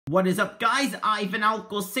What is up, guys? Ivan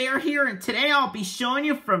Alcocer here, and today I'll be showing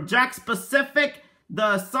you from Jakks Pacific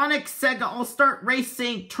the Sonic Sega All-Star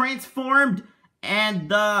Racing Transformed and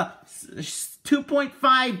the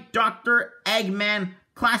 2.5 Dr. Eggman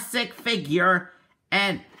Classic figure.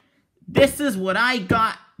 And this is what I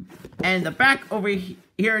got. And the back over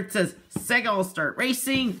here it says Sega All-Star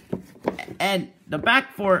Racing, and the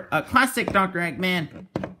back for a Classic Dr. Eggman.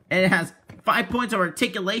 And it has 5 points of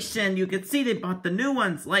articulation. You can see they bought the new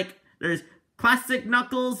ones. Like, there's Classic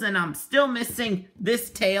Knuckles, and I'm still missing this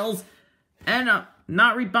Tails. And I'm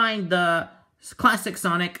not rebuying the Classic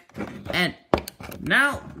Sonic. And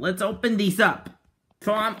now, let's open these up.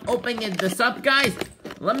 So I'm opening this up, guys.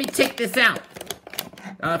 Let me take this out.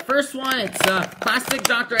 First one, it's Classic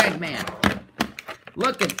Dr. Eggman.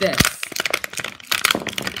 Look at this.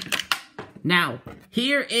 Now,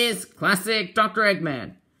 here is Classic Dr.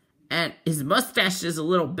 Eggman. And his mustache is a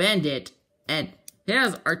little bended. And he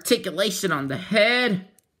has articulation on the head.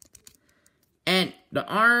 And the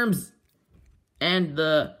arms. And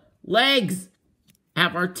the legs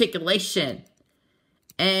have articulation.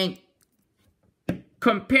 And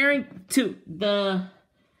comparing to the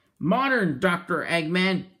modern Dr.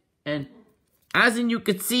 Eggman, and as in you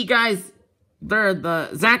could see, guys, they're the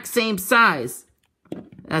exact same size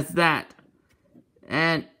as that.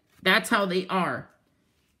 And that's how they are.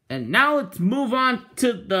 And now let's move on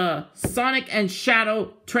to the Sonic and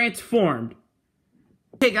Shadow Transformed.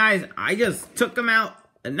 Okay, guys, I just took them out.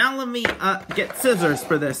 And now let me get scissors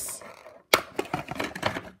for this.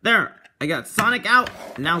 There, I got Sonic out.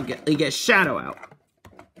 And now we get Shadow out.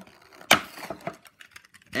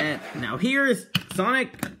 And now here's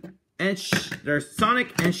Sonic and there's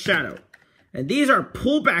Sonic and Shadow. And these are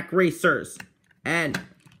pullback racers. And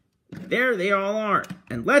there they all are.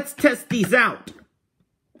 And let's test these out.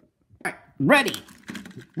 All right, ready.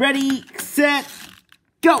 Ready, set,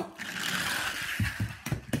 go.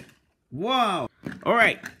 Whoa. All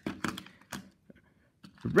right.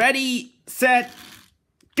 Ready, set,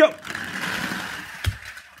 go.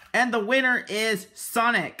 And the winner is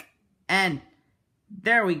Sonic. And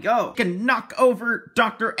there we go. You can knock over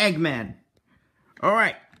Dr. Eggman. All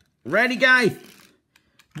right. Ready, guys?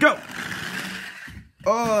 Go.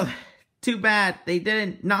 Oh, too bad they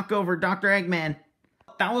didn't knock over Dr. Eggman.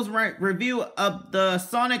 That was my review of the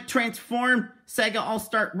Sonic Transformed Sega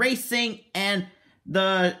All-Star Racing and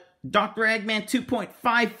the Dr. Eggman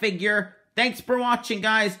 2.5 figure. Thanks for watching,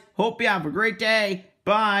 guys. Hope you have a great day.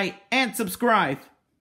 Bye, and subscribe.